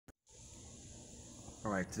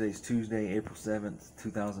Alright, today's Tuesday, April 7th,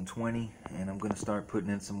 2020, and I'm going to start putting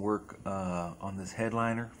in some work on this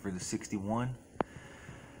headliner for the 61.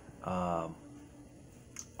 All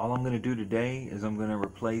I'm going to do today is I'm going to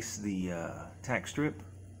replace the tack strip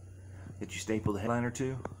that you staple the headliner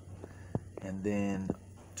to, and then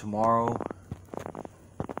tomorrow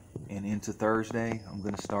and into Thursday I'm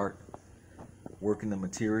going to start working the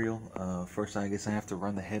material. First, I guess I have to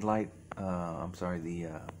run the headlight,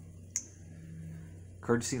 the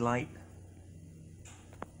courtesy light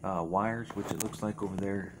wires, which it looks like over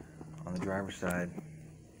there on the driver's side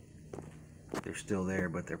they're still there,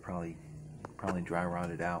 but they're probably dry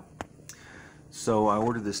rotted out. So I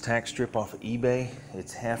ordered this tack strip off of eBay.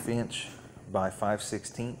 It's 1/2 inch by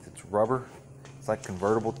 5/16. It's rubber. It's like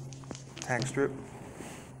convertible tack strip,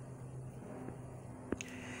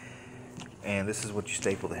 and this is what you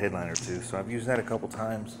staple the headliner to. So I've used that a couple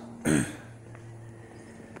times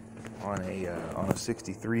on a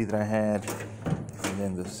 63 that I had, and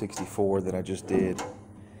then the 64 that I just did,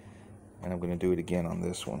 and I'm going to do it again on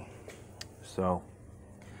this one. So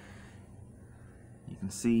you can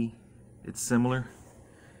see it's similar.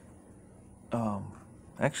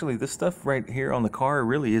 Actually, this stuff right here on the car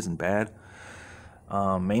really isn't bad.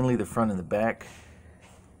 Mainly the front and the back,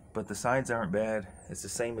 but the sides aren't bad. It's the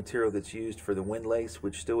same material that's used for the windlace,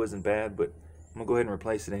 which still isn't bad, but I'm gonna go ahead and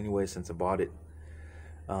replace it anyway since I bought it.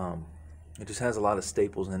 It just has a lot of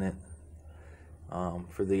staples in it.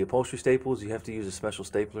 For the upholstery staples, you have to use a special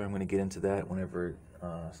stapler. I'm going to get into that whenever it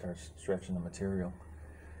starts stretching the material.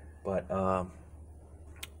 But all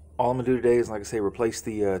I'm going to do today is, like I say, replace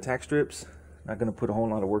the tack strips. Not going to put a whole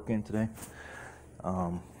lot of work in today.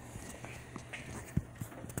 You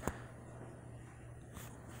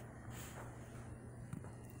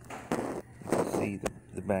can see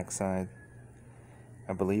the back side.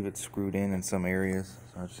 I believe it's screwed in some areas,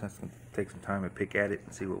 so I just have to take some time to pick at it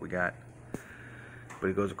and see what we got. But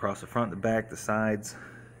it goes across the front, the back, the sides,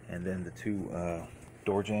 and then the two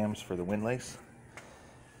door jambs for the windlace.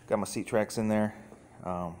 Got my seat tracks in there,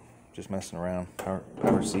 just messing around,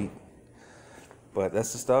 power seat. But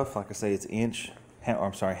that's the stuff. Like I say, it's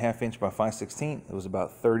 1/2 inch by 5/16. It was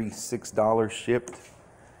about $36 shipped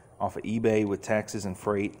off of eBay with taxes and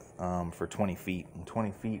freight for 20 feet, and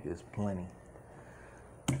 20 feet is plenty.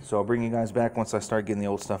 So I'll bring you guys back once I start getting the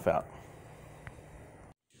old stuff out.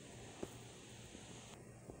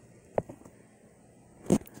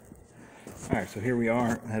 Alright, so here we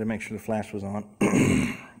are. I had to make sure the flash was on.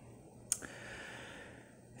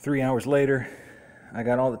 3 hours later, I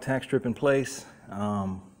got all the tack strip in place.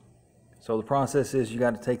 So the process is you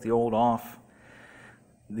got to take the old off.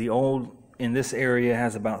 The old in this area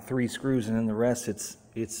has about 3 screws, and then the rest it's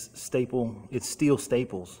steel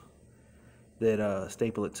staples that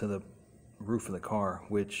staple it to the roof of the car,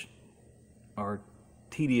 which are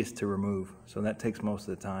tedious to remove, so that takes most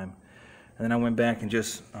of the time. And then I went back and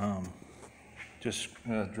just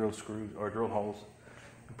drill screws or drill holes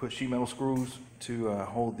and put sheet metal screws to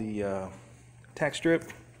hold the tack strip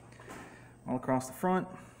all across the front.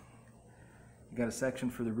 You got a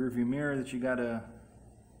section for the rear view mirror that you got to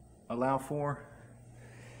allow for.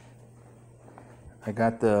 I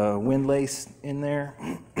got the windlace in there.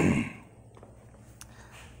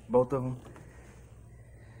 Both of them.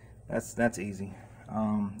 That's easy.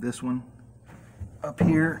 This one up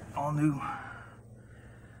here, all new.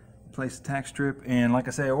 Place the tack strip, and like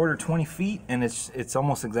I say, I ordered 20 feet, and it's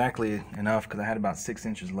almost exactly enough because I had about 6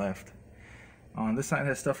 inches left. On this side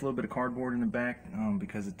has stuff, a little bit of cardboard in the back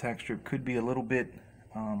because the tack strip could be a little bit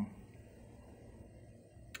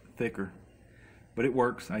thicker, but it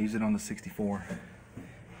works. I use it on the 64.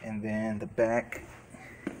 And then the back.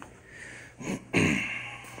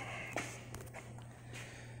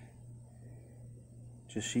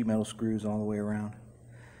 Just sheet metal screws all the way around.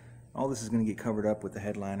 All this is going to get covered up with the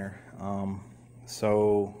headliner.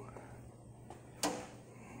 So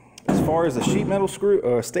as far as the sheet metal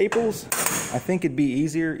staples, I think it'd be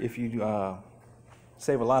easier if you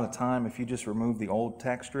save a lot of time if you just remove the old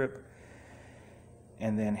tack strip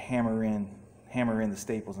and then hammer in the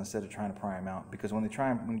staples instead of trying to pry them out. Because when you try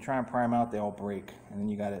and pry them out, they all break, and then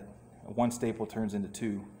you got it. One staple turns into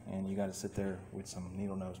 2, and you got to sit there with some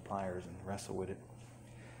needle nose pliers and wrestle with it.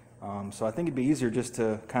 So I think it'd be easier just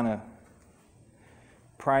to kind of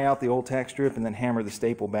pry out the old tack strip and then hammer the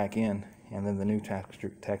staple back in, and then the new tack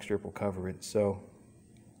strip will cover it. So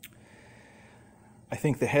I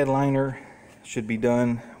think the headliner should be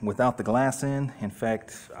done without the glass in. In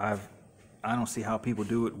fact, I don't see how people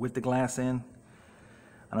do it with the glass in.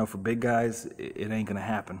 I know for big guys it ain't gonna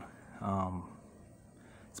happen.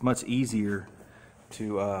 It's much easier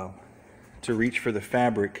to reach for the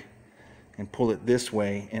fabric and pull it this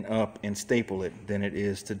way and up and staple it than it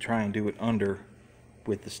is to try and do it under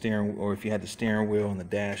with the steering, or if you had the steering wheel and the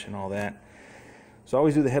dash and all that. So I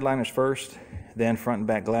always do the headliners first, then front and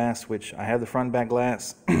back glass, which I have the front and back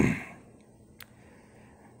glass.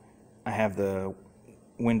 I have the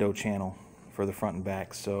window channel for the front and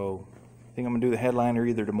back, so I think I'm gonna do the headliner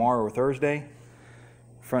either tomorrow or Thursday.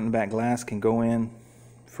 Front and back glass can go in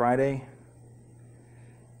Friday,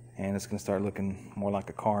 and it's gonna start looking more like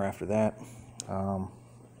a car after that.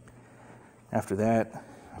 After that,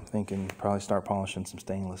 I'm thinking probably start polishing some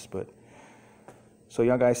stainless. But so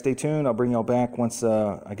y'all guys stay tuned. I'll bring y'all back once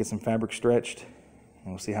I get some fabric stretched,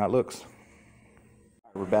 and we'll see how it looks.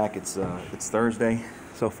 We're back. It's Thursday.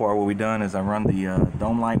 So far, what we've done is I run the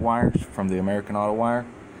dome light wires from the American Auto wire.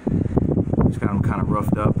 Just got them kind of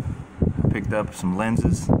roughed up. I picked up some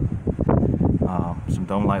lenses, some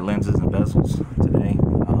dome light lenses and bezels today.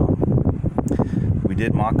 We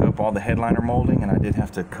did mock up all the headliner molding, and I did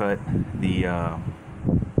have to cut the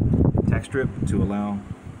tack strip to allow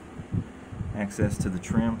access to the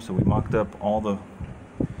trim. So we mocked up all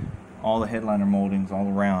the headliner moldings all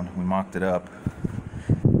around. We mocked it up,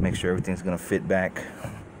 make sure everything's going to fit back.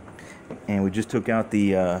 And we just took out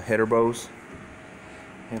the header bows,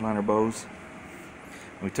 headliner bows.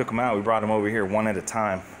 We took them out. We brought them over here one at a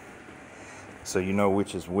time, so you know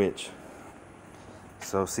which is which.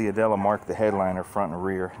 So Ciadella marked the headliner front and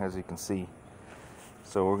rear, as you can see.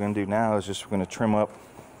 So what we're going to do now is just we're going to trim up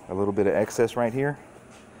a little bit of excess right here,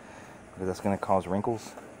 because that's going to cause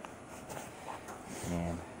wrinkles.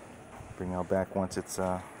 And bring y'all back once it's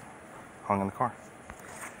hung in the car.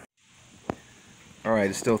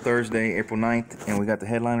 Alright, it's still Thursday, April 9th, and we got the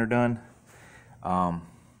headliner done.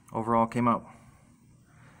 Overall came out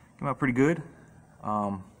pretty good.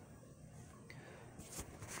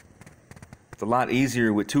 It's a lot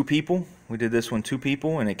easier with two people. We did this one two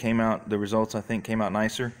people, and it came out, the results I think came out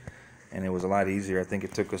nicer, and it was a lot easier. I think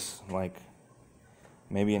it took us like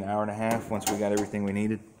maybe an hour and a half once we got everything we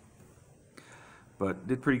needed. But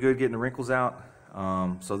did pretty good getting the wrinkles out.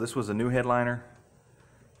 So this was a new headliner,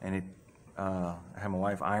 and I had my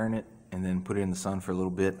wife iron it and then put it in the sun for a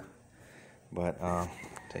little bit. But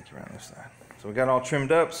take you around this side. So we got all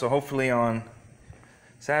trimmed up, so hopefully on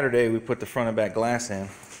Saturday we put the front and back glass in.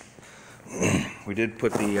 We did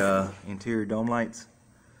put the interior dome lights.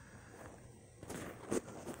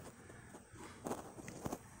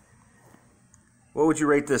 What would you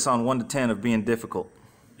rate this on 1 to 10 of being difficult?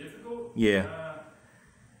 Difficult? Yeah.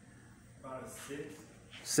 About a 6.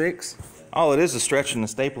 6? All it is stretching the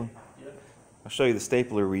stapler. Yep. I'll show you the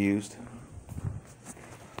stapler we used.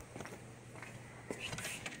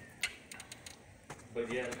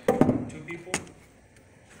 But yeah, 2 people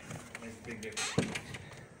makes a big difference.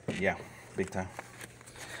 Yeah, big time.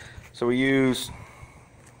 So we use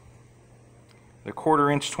the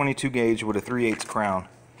 1/4 inch 22 gauge with a 3/8 crown.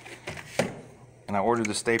 And I ordered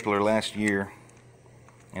the stapler last year,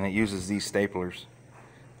 and it uses these staplers.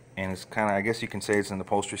 And it's kind of, I guess you can say it's an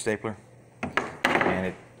upholstery stapler. And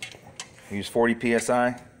it uses 40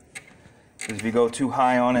 psi. Because if you go too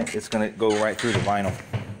high on it, it's going to go right through the vinyl.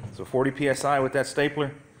 So 40 psi with that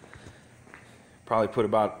stapler. Probably put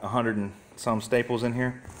about 100 and some staples in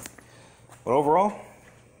here. But overall,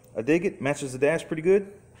 I dig it. Matches the dash pretty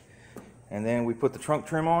good. And then we put the trunk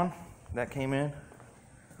trim on. That came in.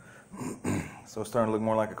 So it's starting to look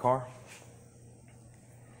more like a car.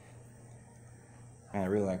 Man, I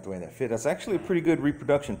really like the way that fit. That's actually a pretty good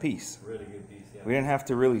reproduction piece. Really good piece, yeah. We didn't have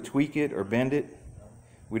to really tweak it or bend it.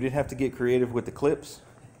 We did have to get creative with the clips.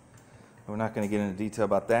 We're not going to get into detail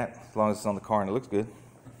about that, as long as it's on the car and it looks good.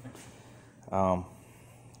 But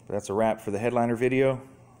that's a wrap for the headliner video.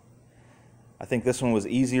 I think this one was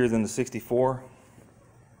easier than the 64,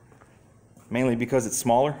 mainly because it's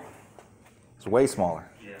smaller. It's way smaller.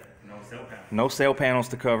 Yeah, no sail panels. No sail panels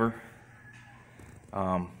to cover.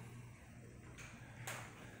 I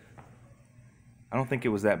don't think it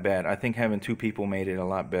was that bad. I think having 2 people made it a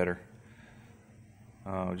lot better.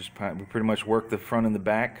 We pretty much worked the front and the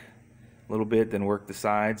back a little bit, then worked the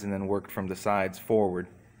sides, and then worked from the sides forward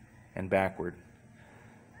and backward.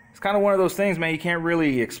 It's kind of one of those things, man, you can't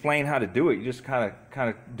really explain how to do it. You just kind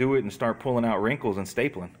of do it and start pulling out wrinkles and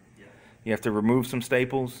stapling. Yeah. You have to remove some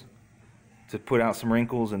staples to put out some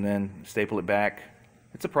wrinkles and then staple it back.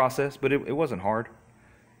 It's a process, but it wasn't hard.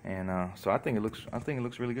 And so I think it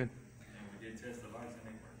looks really good. And we did test the lights and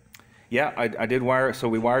they worked. Yeah, I did wire, so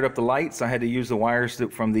we wired up the lights. I had to use the wires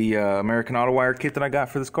from the American Auto wire kit that I got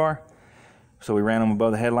for this car. So we ran them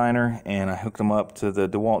above the headliner, and I hooked them up to the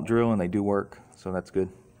DeWalt drill, and they do work, so that's good.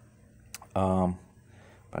 But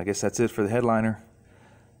I guess that's it for the headliner.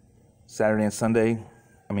 Saturday and Sunday,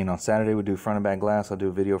 on Saturday we do front and back glass. I'll do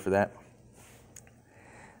a video for that.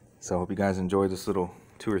 So I hope you guys enjoyed this little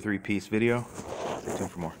 2 or 3 piece video. Stay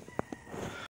tuned for more.